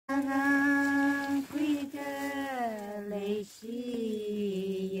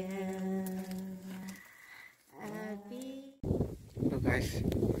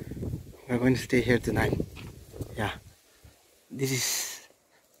going to stay here tonight. Yeah, this is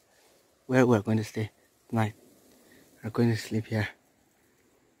where we're going to stay tonight. We're going to sleep here.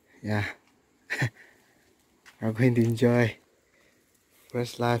 Yeah, we're going to enjoy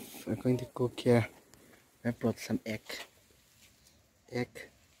fresh life. We're going to cook here. I brought some egg,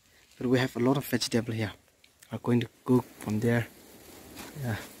 but we have a lot of vegetable here. We're going to cook from there.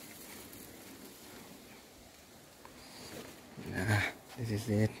 Yeah, this is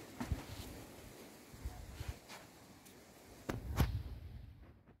it.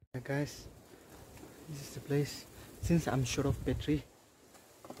 Guys, this is the place. Since I'm short of battery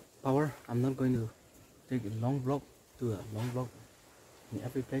power, I'm not going to take a long vlog in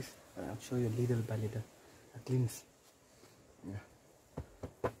every place, but I'll show you little by little a glimpse. Yeah,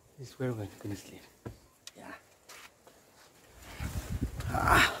 this is where we're going to sleep. Yeah,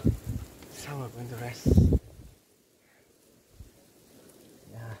 this is how we're going to rest.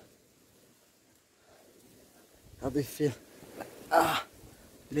 Yeah, how do you feel?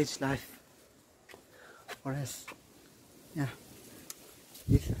 Village life, forest. Yeah,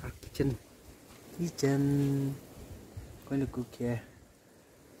 this is our kitchen. Going to cook here.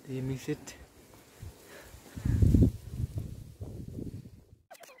 Do you miss it?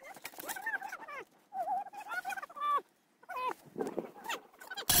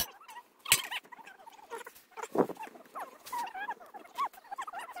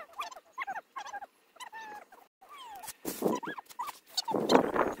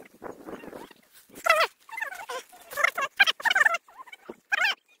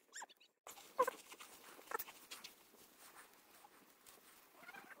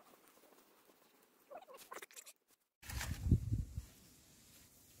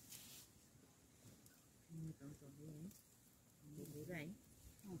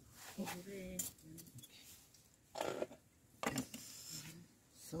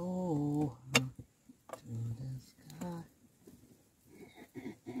 So to the sky.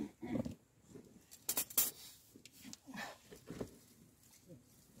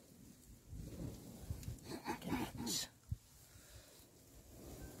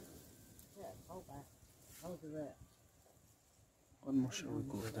 One more shall we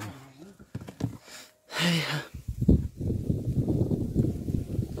go with them? Hey.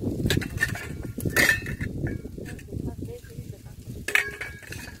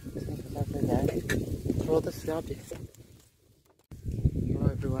 Hello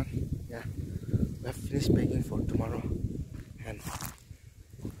everyone. Yeah, we have finished baking for tomorrow, and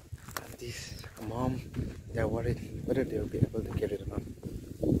this mom, they're worried whether they'll be able to get it or not.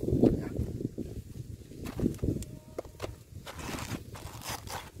 Yeah.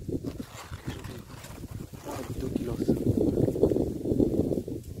 2 kilos.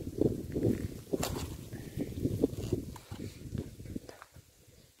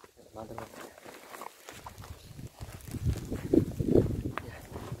 Another one.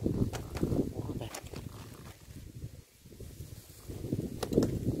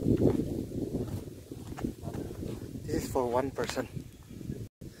 This is for one person.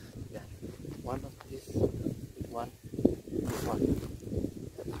 Yeah, one of this, one, this one,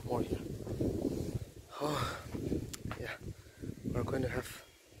 and more here. Oh, yeah, we're going to have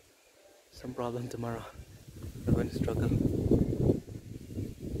some problem tomorrow. We're going to struggle.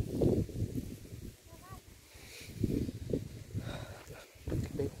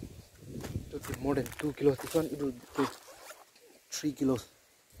 It will be more than 2 kilos. This one, it will take 3 kilos.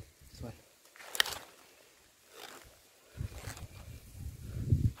 This one.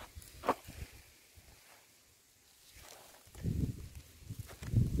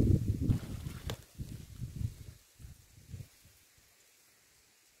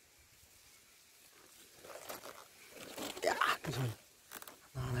 Yeah, this one.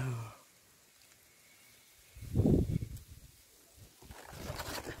 No.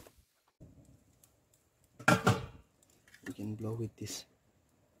 We can blow with this.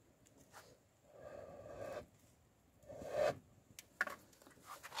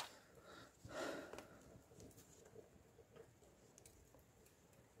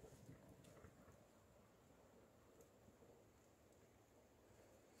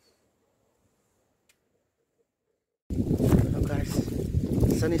 Hello guys,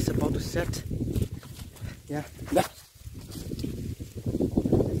 the sun is about to set. Yeah.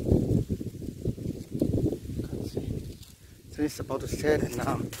 Can't see. Sun is about to set, and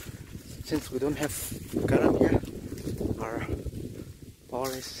now since we don't have current here, our power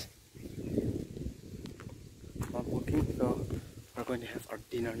is not working, so we're going to have our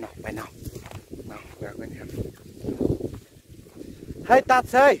dinner now. By now we are going to have. Hey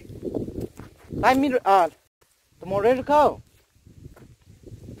Tats, hey! I'm tomorrow to go.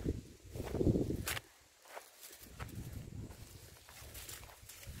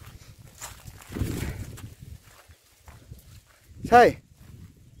 ใช่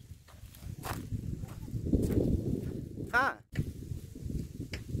ค่ะ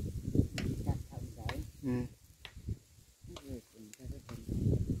จัดทำใจ อืม เป็นแค่เป็น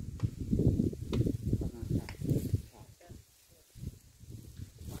ประมาณนั้น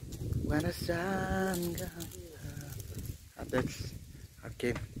When the sun comes that's our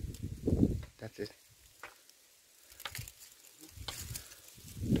game. That's it.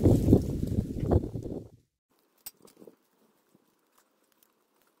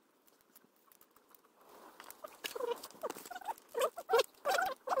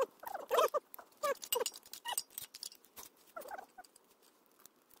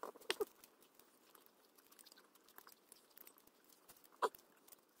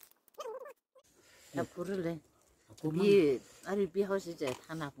 다 부를래. 비 아니 비 하시제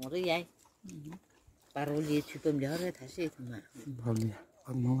하나 모르야. 바로 이 주변 열에 다시 정말. Probably.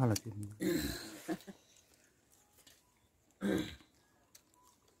 Mong là gì?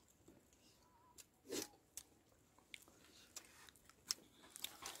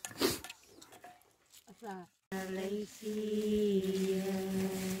 Malaysia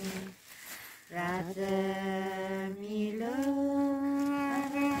Rasa Milo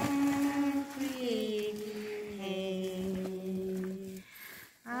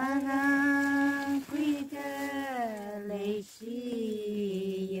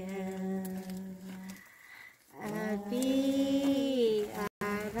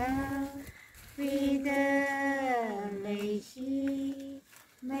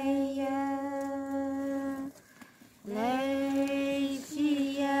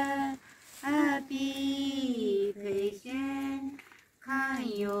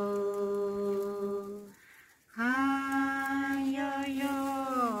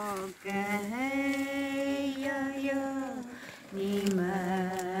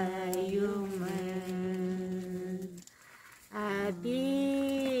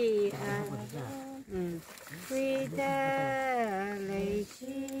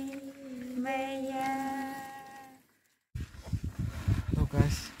Hello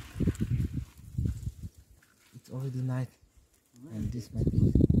guys, it's already night and this might be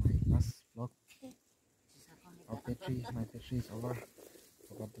my last vlog. My battery is over.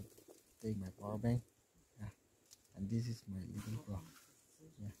 Forgot to take my power bank. Yeah. And this is my little bro.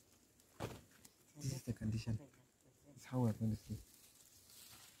 Yeah. This is the condition. It's how we're going to sleep.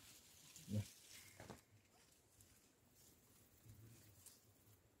 Yeah.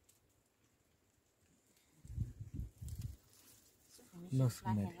 No,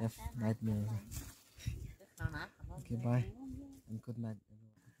 we might have nightmares. Okay, bye and good night,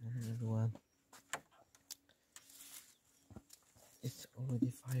 everyone. It's already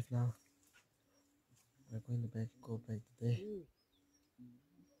 5 now. We're going to go back today.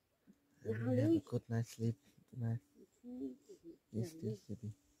 And we have a good night's sleep tonight. He's still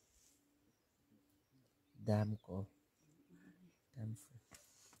sleeping. Damn cold. Damn free.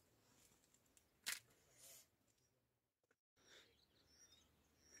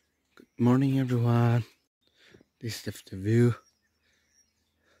 Good morning, everyone. This is the view.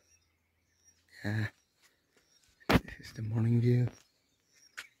 Yeah. This is the morning view.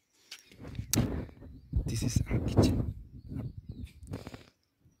 This is our kitchen.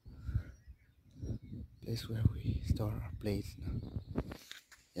 Place where we store our plates now.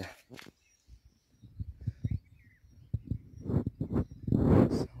 Yeah.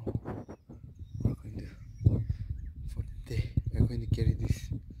 So we're going to, for the day, we're going to carry this.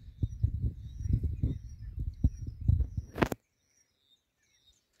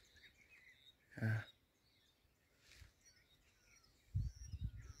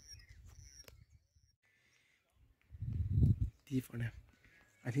 Tea for them.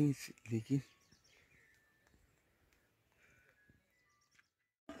 I think it's leaking.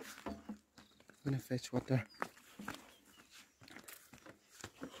 I'm gonna fetch water.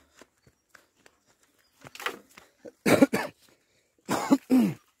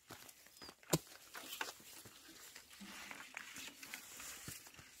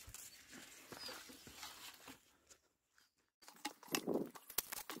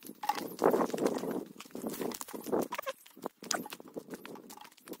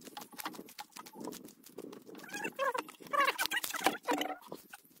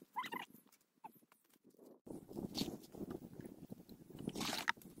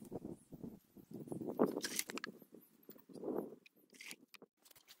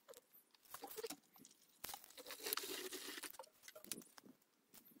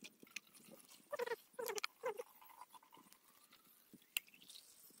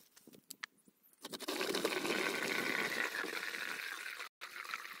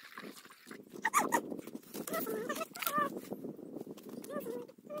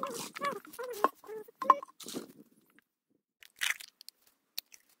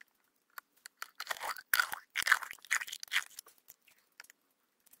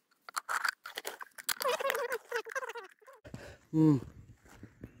 I'm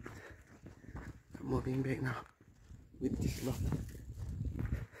moving back now with this lot.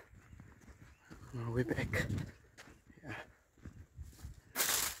 On our way back. Yeah.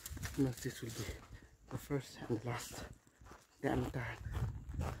 No, this will be the first and last day I'm tired.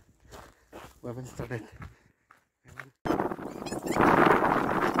 We haven't started.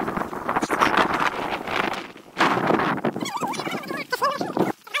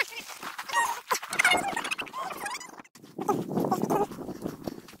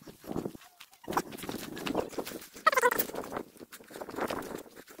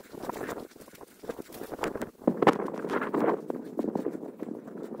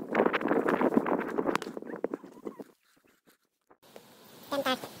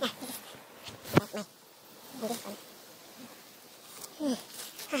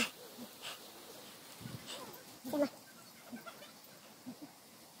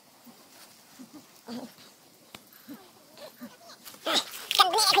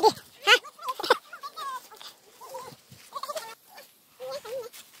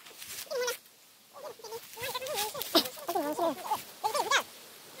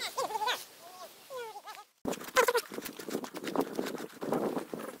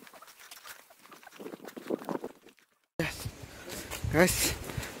 Yes, guys,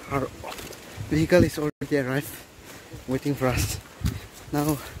 our vehicle is already arrived, waiting for us.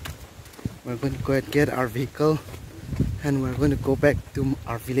 Now we're going to go and get our vehicle, and we're going to go back to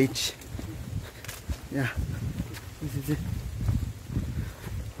our village. Yeah, this is it.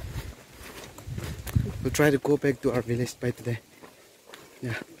 We'll try to go back to our village by today.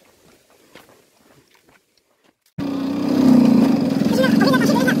 Yeah.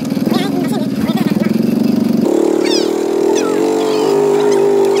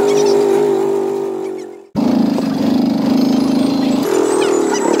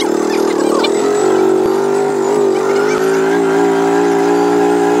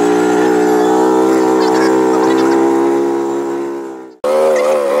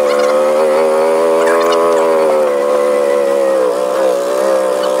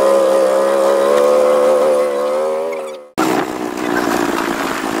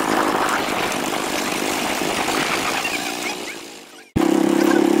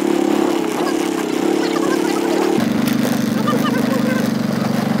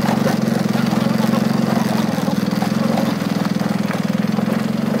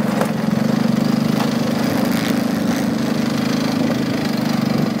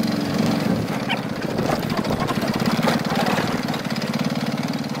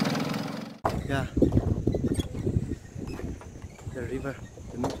 Yeah, the river,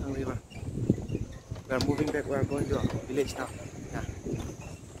 the Mutang River. We are moving back. We are going to our village now. Yeah,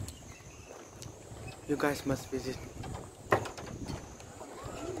 you guys must visit.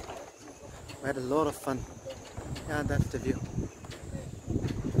 We had a lot of fun. Yeah, that's the view.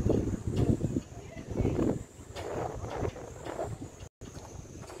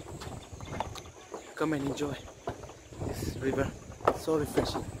 Come and enjoy this river. It's so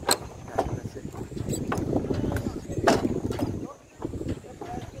refreshing. Yeah, that's it.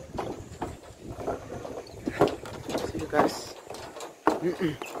 See you guys.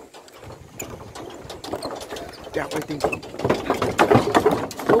 Yeah, waiting.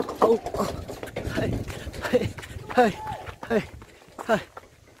 Oh, hi, hi, hi.